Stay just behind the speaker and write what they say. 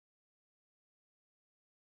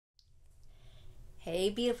Hey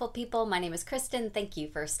beautiful people, my name is Kristen. Thank you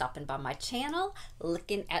for stopping by my channel,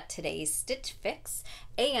 looking at today's stitch fix,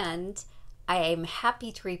 and I am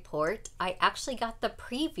happy to report I actually got the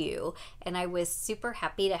preview and I was super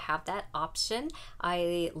happy to have that option.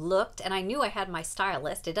 I looked and I knew I had my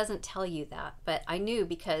stylist. It doesn't tell you that, but I knew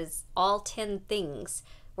because all 10 things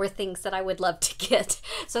were things that I would love to get.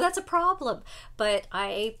 So that's a problem, but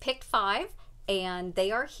I picked 5. And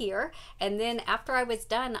they are here. And then after I was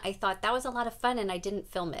done, I thought that was a lot of fun and I didn't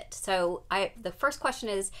film it. So the first question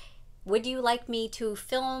is, would you like me to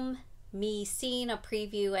film me seeing a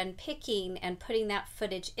preview and picking and putting that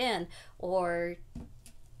footage in, or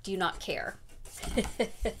do you not care?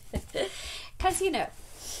 Because you know,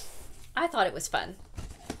 I thought it was fun.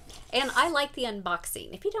 And I like the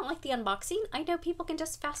unboxing. If you don't like the unboxing, I know people can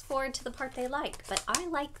just fast forward to the part they like, but I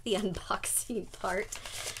like the unboxing part.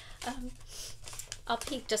 I'll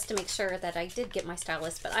peek just to make sure that I did get my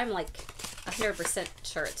stylist, but I'm like 100%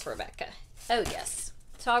 sure it's Rebecca. Oh yes.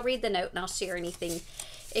 So I'll read the note and I'll share anything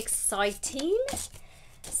exciting.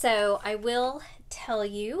 So I will tell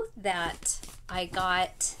you that I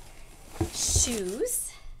got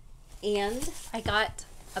shoes and I got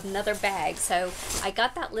another bag. So I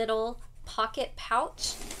got that little pocket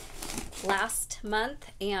pouch last month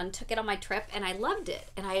and took it on my trip and I loved it,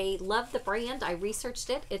 and I love the brand. I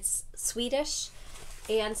researched it. It's Swedish,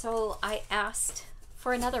 and so I asked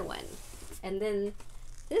for another one. And then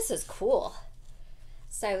this is cool.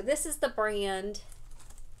 So this is the brand.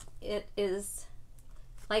 It is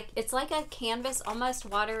like, it's like a canvas, almost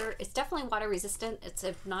water. It's definitely water resistant. It's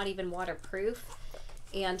not even waterproof,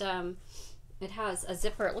 and it has a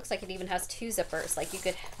zipper. It looks like it even has 2 zippers. Like you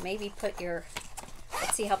could maybe put your,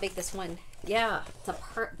 let's see how big this one. Yeah, it's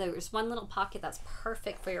there's one little pocket that's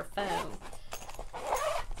perfect for your phone.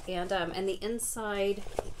 And the inside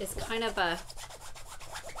is kind of a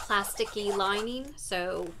plasticky lining,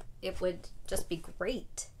 so it would just be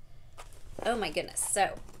great. Oh my goodness.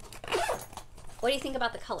 So what do you think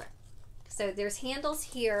about the color? So there's handles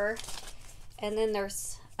here, and then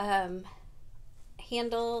there's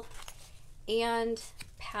handle and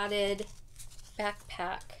padded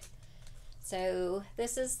backpack. So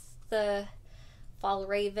this is the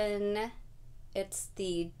FJALLRAVEN. It's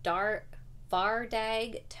the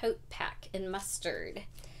Vardag Totepack in mustard.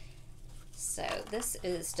 So this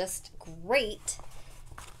is just great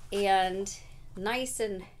and nice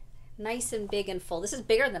and big and full. This is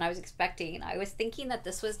bigger than I was expecting. I was thinking that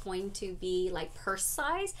this was going to be like purse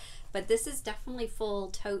size, but this is definitely full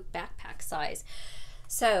tote backpack size.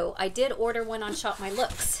 So I did order one on Shop My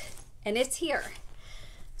Looks and it's here.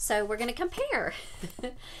 So we're gonna compare.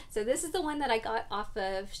 So this is the one that I got off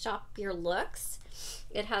of Shop Your Looks.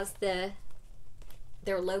 It has their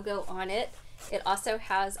logo on it. It also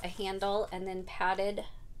has a handle and then padded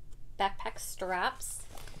backpack straps.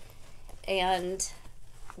 And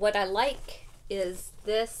what I like is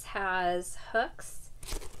this has hooks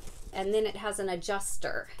and then it has an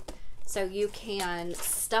adjuster. So you can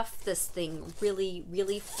stuff this thing really,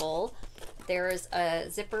 really full. There's a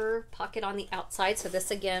zipper pocket on the outside, so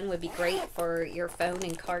this again would be great for your phone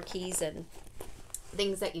and car keys and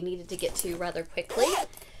things that you needed to get to rather quickly.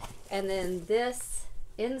 And then this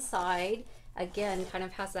inside again kind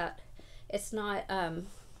of has that, it's not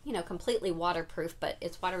you know, completely waterproof, but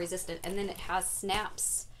it's water resistant. And then it has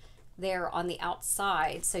snaps there on the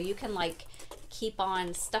outside, so you can like keep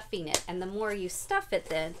on stuffing it, and the more you stuff it,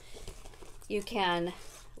 then you can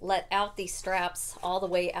let out these straps all the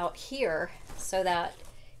way out here so that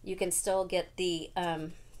you can still get the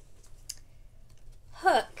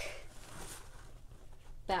hook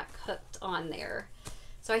back hooked on there.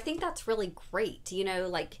 So I think that's really great. You know,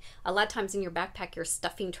 like a lot of times in your backpack you're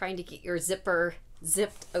stuffing, trying to get your zipper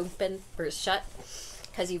zipped open or shut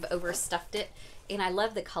because you've overstuffed it. And I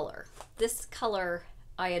love the color. This color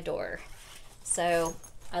I adore. So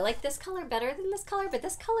I like this color better than this color, but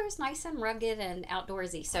this color is nice and rugged and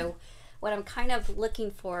outdoorsy. So what I'm kind of looking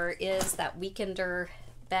for is that weekender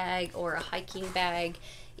bag or a hiking bag,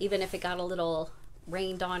 even if it got a little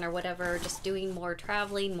rained on or whatever, just doing more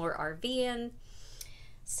traveling, more RVing.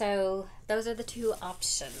 So those are the 2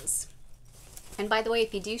 options. And by the way,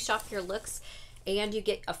 if you do Shop Your Looks and you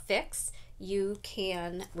get a fix, you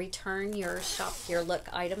can return your Shop Your Look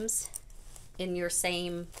items in your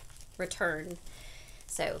same return.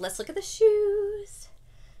 So let's look at the shoes.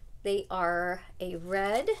 They are a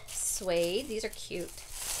red suede. These are cute.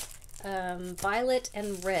 Violet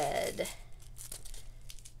and red.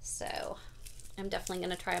 So I'm definitely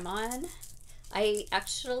going to try them on. I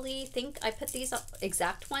actually think I put these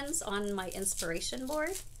exact ones on my inspiration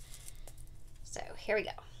board. So here we go.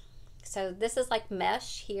 So this is like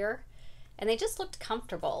mesh here, and they just looked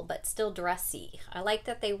comfortable but still dressy. I like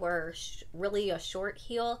that they were really a short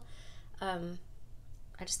heel. I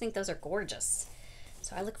just think those are gorgeous.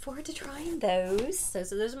 So I look forward to trying those. So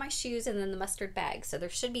those are my shoes, and then the mustard bag. So there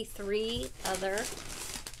should be 3 other.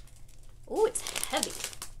 Oh, it's heavy.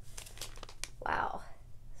 Wow.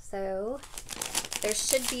 So there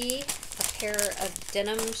should be a pair of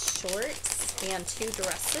denim shorts and 2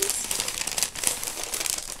 dresses.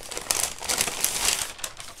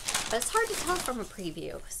 But it's hard to tell from a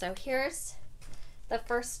preview. So here's the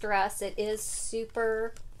first dress. It is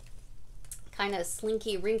super kind of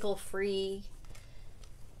slinky, wrinkle-free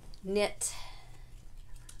knit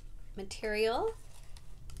material.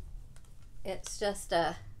 It's just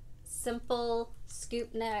a simple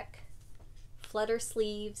scoop neck, flutter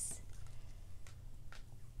sleeves,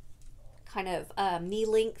 kind of knee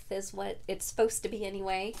length is what it's supposed to be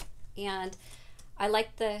anyway. And I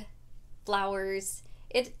like the flowers.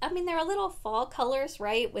 I mean, they're a little fall colors,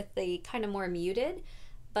 right, with the kind of more muted,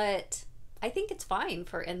 but I think it's fine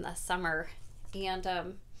for in the summer.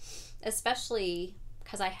 And especially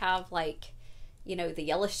because I have, like, you know, the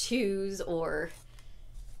yellow shoes or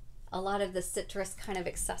a lot of the citrus kind of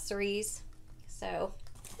accessories. So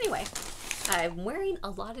anyway, I'm wearing a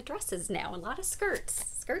lot of dresses now, a lot of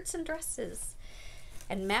skirts and dresses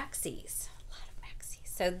and maxis, a lot of maxis.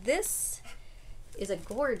 So this is a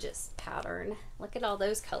gorgeous pattern. Look at all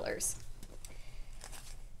those colors.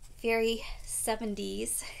 Very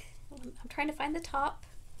 70s. I'm trying to find the top.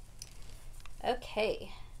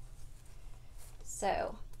 Okay.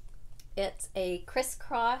 So it's a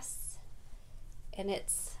crisscross and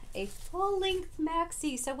it's a full length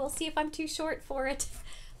maxi. So we'll see if I'm too short for it.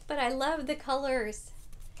 But I love the colors.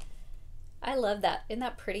 I love that. Isn't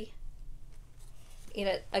that pretty?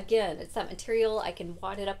 And again, it's that material. I can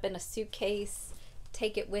wad it up in a suitcase,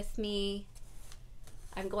 take it with me.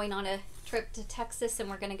 I'm going on a trip to Texas and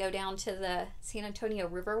we're going to go down to the San Antonio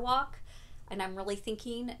Riverwalk, and I'm really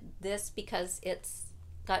thinking this because it's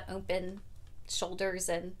got open shoulders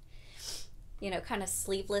and, you know, kind of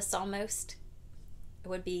sleeveless almost. It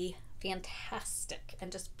would be fantastic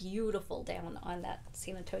and just beautiful down on that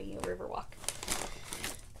San Antonio Riverwalk.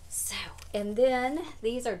 So, and then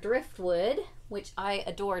these are driftwood, which I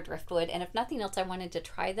adore driftwood, and if nothing else I wanted to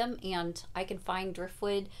try them, and I can find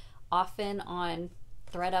driftwood often on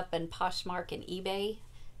ThreadUp and Poshmark and eBay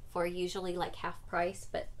for usually like half price,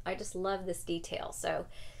 but I just love this detail. So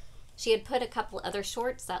she had put a couple other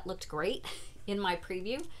shorts that looked great in my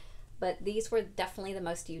preview, but these were definitely the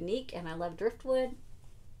most unique, and I love driftwood,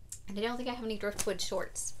 and I don't think I have any driftwood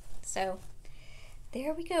shorts. So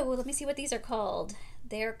there we go. Well, let me see what these are called.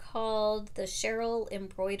 They're called the Cherrill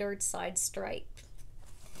Embroidered Side Stripe.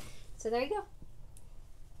 So there you go.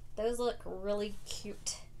 Those look really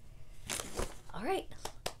cute. All right,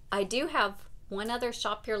 I do have one other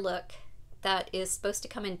shop your look that is supposed to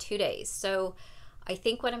come in 2 days. So I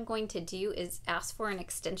think what I'm going to do is ask for an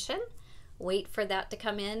extension, wait for that to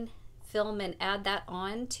come in, film and add that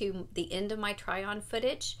on to the end of my try on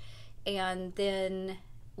footage, and then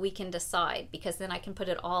we can decide, because then I can put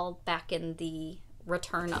it all back in the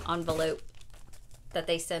return envelope that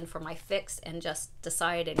they send for my fix and just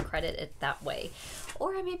decide and credit it that way.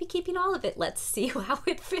 Or I may be keeping all of it. Let's see how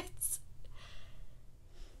it fits.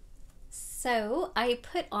 So I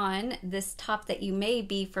put on this top that you may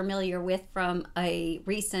be familiar with from a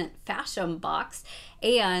recent fashion box,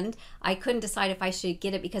 and I couldn't decide if I should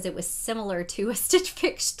get it because it was similar to a Stitch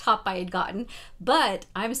Fix top I had gotten, but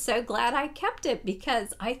I'm so glad I kept it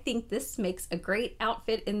because I think this makes a great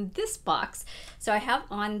outfit in this box. So I have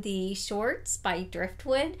on the shorts by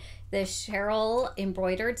Driftwood, the Cherrill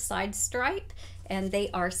Embroidered Side Stripe, and they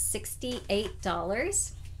are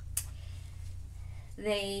 $68.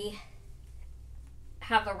 They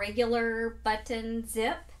have a regular button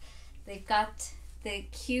zip. They've got the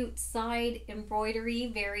cute side embroidery,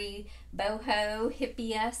 very boho,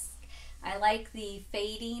 hippie-esque. I like the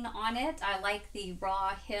fading on it. I like the raw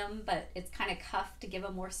hem, but it's kind of cuffed to give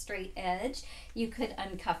a more straight edge. You could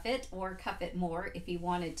uncuff it or cuff it more if you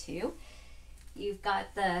wanted to. You've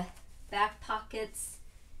got the back pockets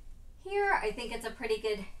here. I think it's a pretty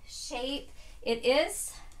good shape. It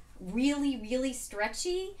is really, really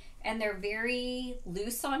stretchy, and they're very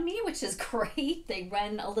loose on me, which is great. They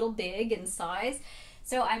run a little big in size.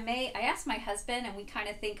 So I asked my husband, and we kind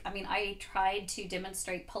of think, I mean, I tried to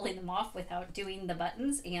demonstrate pulling them off without doing the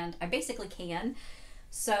buttons, and I basically can.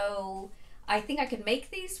 So I think I could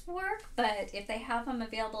make these work, but if they have them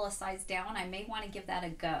available a size down, I may want to give that a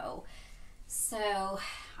go. So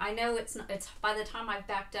I know it's by the time I've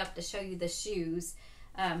backed up to show you the shoes,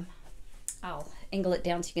 I'll angle it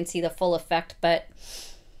down so you can see the full effect, but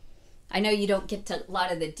I know you don't get to a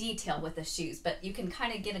lot of the detail with the shoes, but you can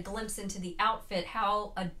kind of get a glimpse into the outfit,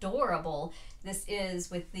 how adorable this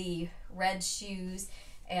is with the red shoes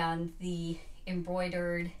and the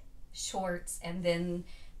embroidered shorts and then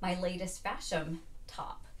my latest fashion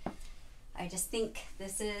top. I just think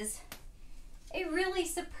this is a really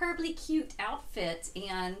superbly cute outfit,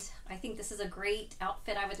 and I think this is a great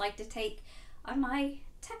outfit I would like to take on my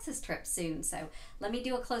Texas trip soon. So let me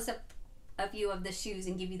do a close-up view of the shoes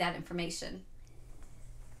and give you that information.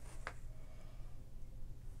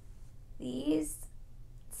 These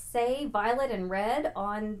say violet and red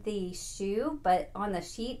on the shoe, but on the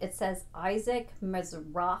sheet it says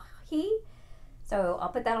MIZRAHI. So I'll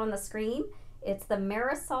put that on the screen. It's the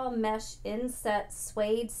Marisol mesh inset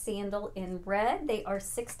suede sandal in red. They are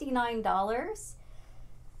 $69.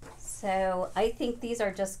 So I think these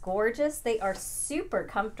are just gorgeous. They are super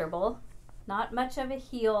comfortable, not much of a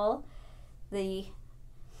heel. The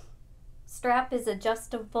strap is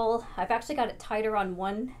adjustable. I've actually got it tighter on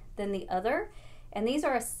one than the other. And these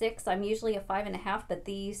are a 6. I'm usually a 5.5, but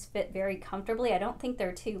these fit very comfortably. I don't think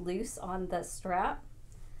they're too loose on the strap.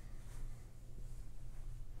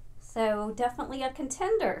 So definitely a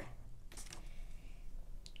contender.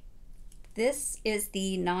 This is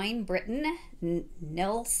the 9 BRITTON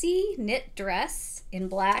Nelcy knit dress in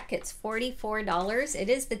black. It's $44. It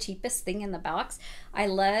is the cheapest thing in the box. I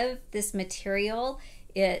love this material.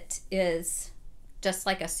 It is just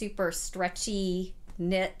like a super stretchy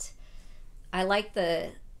knit. I like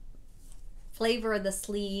the flavor of the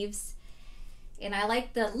sleeves, and I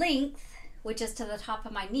like the length, which is to the top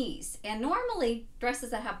of my knees. And normally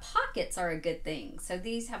dresses that have pockets are a good thing. So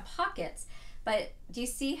these have pockets, but do you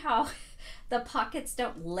see how the pockets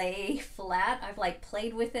don't lay flat? I've like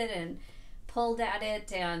played with it and pulled at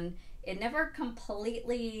it, and it never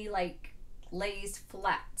completely like lays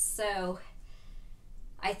flat. So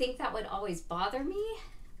I think that would always bother me,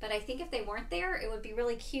 but I think if they weren't there, it would be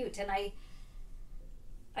really cute. And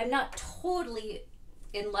I'm not totally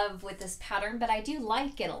in love with this pattern, but I do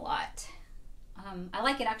like it a lot. I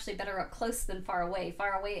like it actually better up close than far away.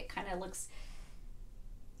 Far away it kind of looks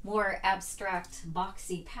more abstract,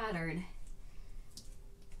 boxy pattern.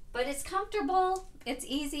 But it's comfortable, it's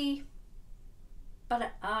easy.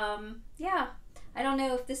 But yeah, I don't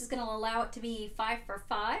know if this is going to allow it to be 5 for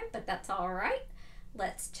 $5, but that's all right.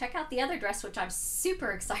 Let's check out the other dress, which I'm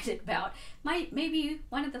super excited about. Maybe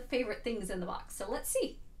one of the favorite things in the box. So let's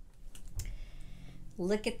see.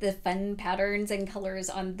 Look at the fun patterns and colors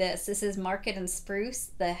on this. This is Market and Spruce,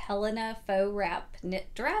 the Hellena faux wrap knit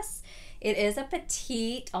dress. It is a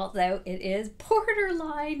petite, although it is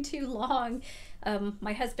borderline too long.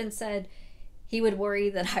 My husband said he would worry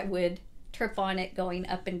that I would trip on it going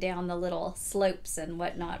up and down the little slopes and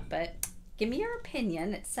whatnot, but give me your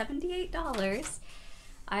opinion. It's $78.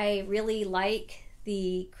 I really like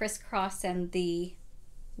the crisscross and the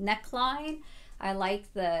neckline. I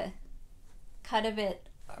like the cut of it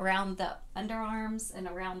around the underarms and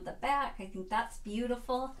around the back. I think that's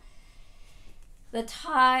beautiful. The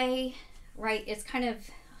tie, right, it's kind of,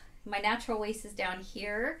 my natural waist is down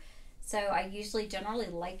here, so I usually generally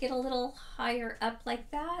like it a little higher up like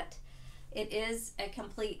that. It is a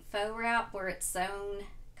complete faux wrap where it's sewn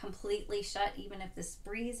completely shut, even if this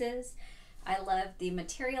breezes. I love the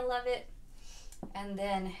material of it. And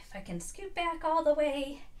then if I can scoot back all the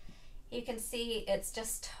way, you can see it's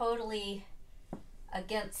just totally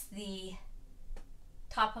against the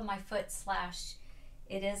top of my foot slash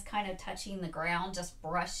it is kind of touching the ground, just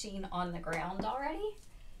brushing on the ground already.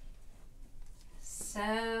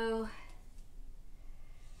 So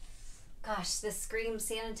gosh, this screams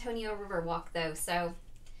San Antonio Riverwalk though. So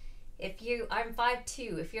if I'm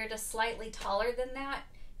 5'2", if you're just slightly taller than that,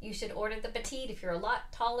 you should order the petite. If you're a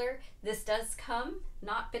lot taller, this does come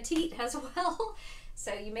not petite as well.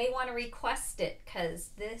 So you may want to request it, because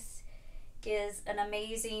this is an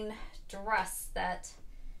amazing dress that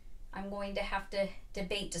I'm going to have to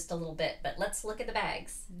debate just a little bit. But let's look at the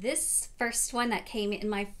bags. This first one that came in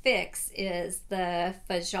my fix is the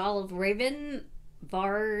FJALLRAVEN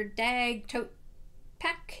Vardag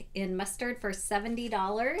Totepack in mustard for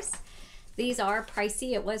 $70. These are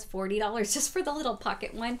pricey. It was $40 just for the little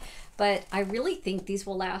pocket one, but I really think these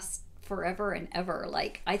will last forever and ever.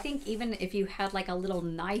 Like, I think even if you had like a little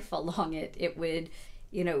knife along it, it would,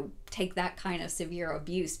 you know, take that kind of severe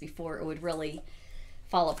abuse before it would really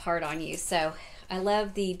fall apart on you. So I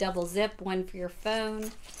love the double zip, one for your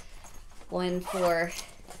phone, one for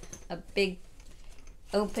a big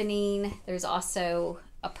opening. There's also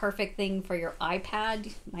a perfect thing for your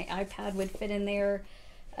iPad. My iPad would fit in there.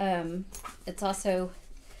 It's also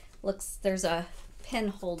there's a pen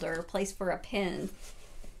holder, a place for a pen.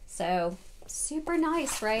 So super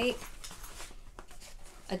nice, right?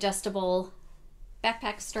 Adjustable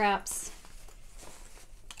backpack straps,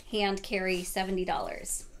 hand carry,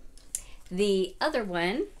 $70. The other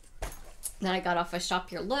one that I got off of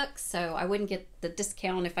Shop Your Looks, so I wouldn't get the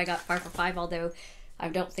discount if I got 5 for 5, although I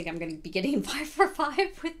don't think I'm going to be getting 5 for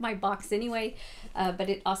 5 with my box anyway. But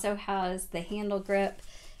it also has the handle grip.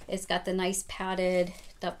 It's got the nice padded,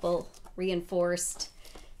 double reinforced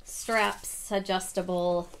straps,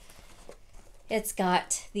 adjustable. It's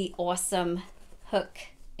got the awesome hook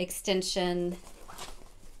extension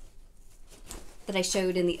that I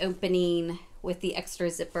showed in the opening with the extra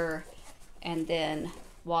zipper, and then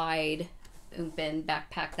wide open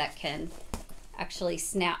backpack that can actually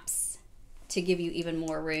snaps to give you even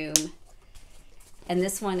more room. And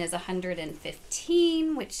this one is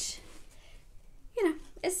 115, which, you know,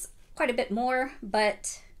 is quite a bit more,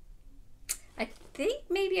 but I think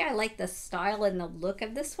maybe I like the style and the look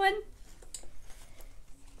of this one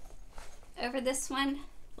over this one.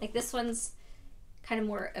 Like, this one's kind of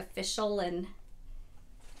more official, and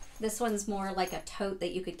this one's more like a tote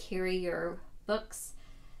that you could carry your books.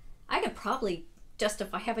 I could probably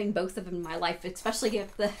justify having both of them in my life, especially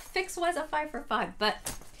if the fix was a 5 for 5,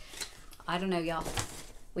 but I don't know, y'all.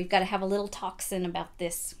 We've got to have a little talksin about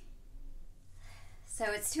this. So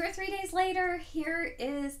it's 2 or 3 days later. Here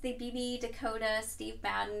is the BB Dakota Steve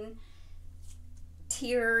Madden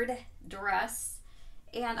tiered dress.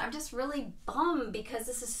 And I'm just really bummed because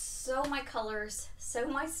this is so my colors, so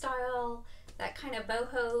my style, that kind of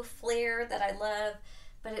boho flare that I love,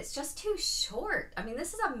 but it's just too short. I mean,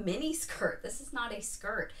 this is a mini skirt. This is not a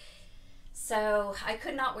skirt. So I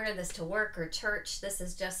could not wear this to work or church. This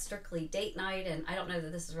is just strictly date night, and I don't know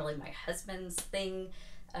that this is really my husband's thing.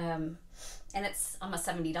 And it's almost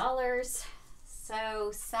 $70.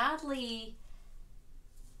 So sadly,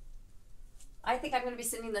 I think I'm going to be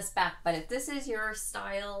sending this back, but if this is your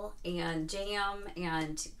style and jam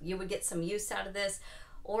and you would get some use out of this,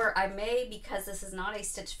 or I may, because this is not a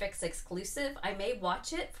Stitch Fix exclusive, I may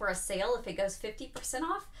watch it for a sale. If it goes 50%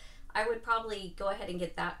 off, I would probably go ahead and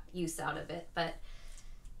get that use out of it. But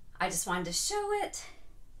I just wanted to show it.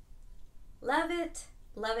 Love it,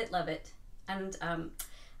 love it, love it. And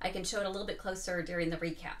I can show it a little bit closer during the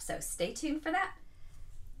recap, so stay tuned for that.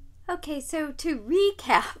 Okay, so to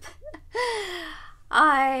recap,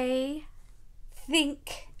 I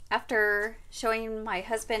think after showing my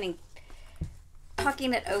husband and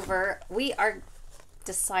talking it over, we are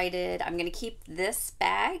decided I'm going to keep this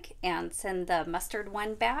bag and send the mustard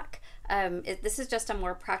one back. This is just a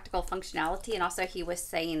more practical functionality, and also he was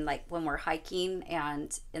saying, like, when we're hiking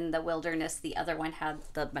and in the wilderness, the other one had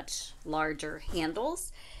the much larger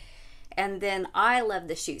handles. And then I love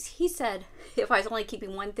the shoes. He said if I was only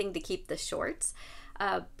keeping one thing, to keep the shorts,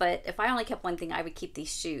 but if I only kept one thing, I would keep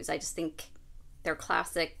these shoes. I just think they're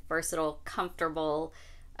classic, versatile, comfortable.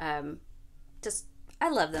 Just, I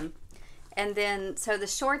love them. And then, so the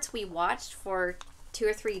shorts we watched for 2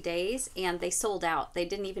 or 3 days, and they sold out. They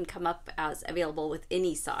didn't even come up as available with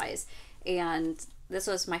any size. And this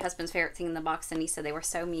was my husband's favorite thing in the box, and he said they were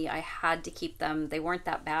so me, I had to keep them. They weren't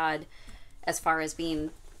that bad as far as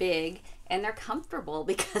being big, and they're comfortable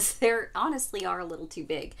because they're honestly are a little too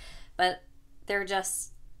big, but they're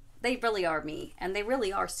just, they really are me, and they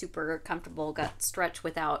really are super comfortable, got stretch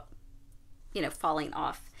without, you know, falling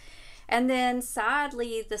off. And then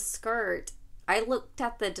sadly, the skirt, I looked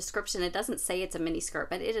at the description, it doesn't say it's a mini skirt,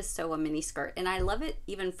 but it is so a mini skirt, and I love it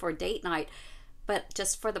even for date night, but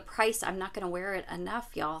just for the price, I'm not going to wear it enough,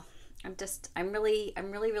 y'all. I'm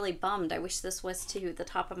really bummed. I wish this was to the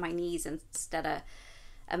top of my knees instead of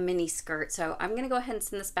a mini skirt. So I'm going to go ahead and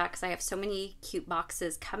send this back because I have so many cute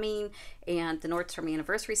boxes coming, and the Nordstrom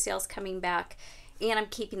anniversary sales coming back, and I'm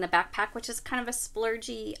keeping the backpack, which is kind of a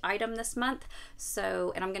splurgy item this month.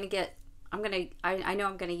 So, and I know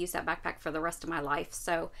I'm going to use that backpack for the rest of my life.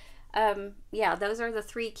 So yeah, those are the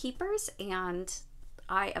 3 keepers, and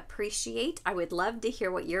I would love to hear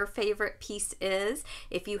what your favorite piece is,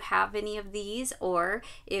 if you have any of these, or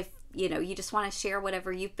if you know, you just want to share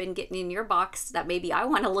whatever you've been getting in your box that maybe I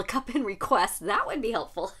want to look up and request. That would be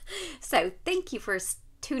helpful. So thank you for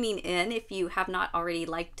tuning in. If you have not already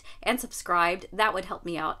liked and subscribed, that would help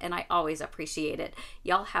me out, and I always appreciate it.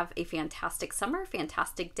 Y'all have a fantastic summer,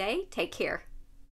 fantastic day. Take care.